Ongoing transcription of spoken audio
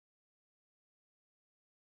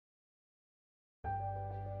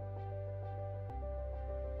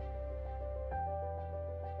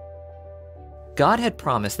God had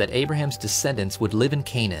promised that Abraham's descendants would live in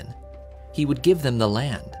Canaan. He would give them the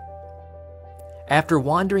land. After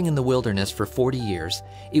wandering in the wilderness for 40 years,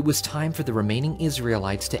 it was time for the remaining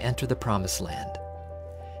Israelites to enter the Promised Land.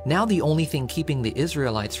 Now the only thing keeping the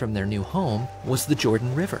Israelites from their new home was the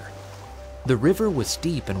Jordan River. The river was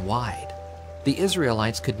deep and wide. The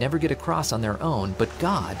Israelites could never get across on their own, but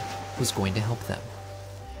God was going to help them.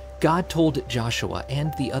 God told Joshua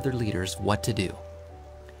and the other leaders what to do.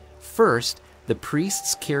 First, the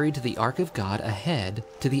priests carried the Ark of God ahead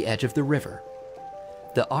to the edge of the river.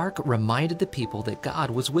 The Ark reminded the people that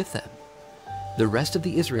God was with them. The rest of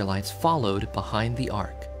the Israelites followed behind the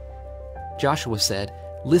Ark. Joshua said,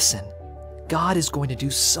 "Listen, God is going to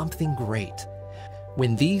do something great.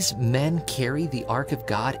 When these men carry the Ark of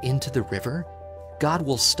God into the river, God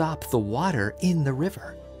will stop the water in the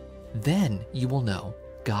river. Then you will know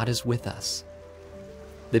God is with us."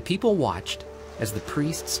 The people watched as the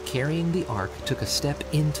priests carrying the ark took a step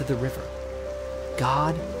into the river.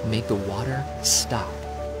 God made the water stop.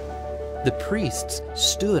 The priests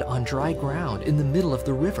stood on dry ground in the middle of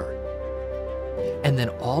the river. And then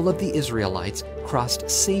all of the Israelites crossed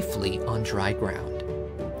safely on dry ground.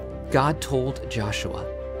 God told Joshua,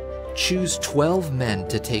 "Choose 12 men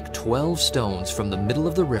to take 12 stones from the middle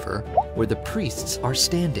of the river where the priests are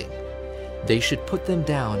standing. They should put them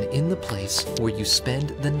down in the place where you spend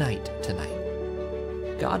the night tonight."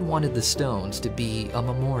 God wanted the stones to be a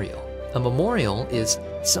memorial. A memorial is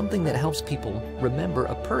something that helps people remember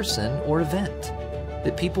a person or event.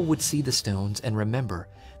 That people would see the stones and remember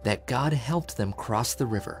that God helped them cross the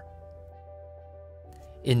river.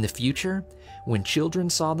 In the future, when children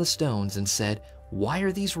saw the stones and said, "Why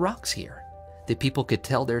are these rocks here?" the people could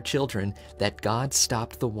tell their children that God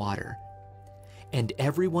stopped the water. And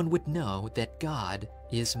everyone would know that God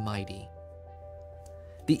is mighty.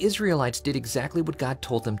 The Israelites did exactly what God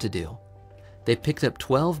told them to do. They picked up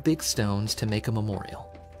 12 big stones to make a memorial.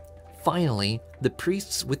 Finally, the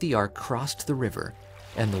priests with the ark crossed the river,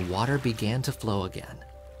 and the water began to flow again.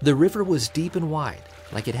 The river was deep and wide,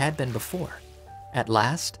 like it had been before. At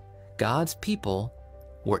last, God's people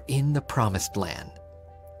were in the Promised Land.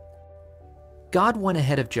 God went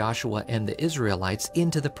ahead of Joshua and the Israelites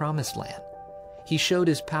into the Promised Land. He showed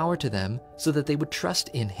his power to them so that they would trust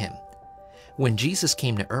in him. When Jesus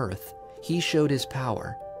came to earth, he showed his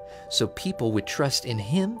power so people would trust in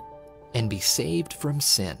him and be saved from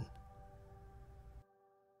sin.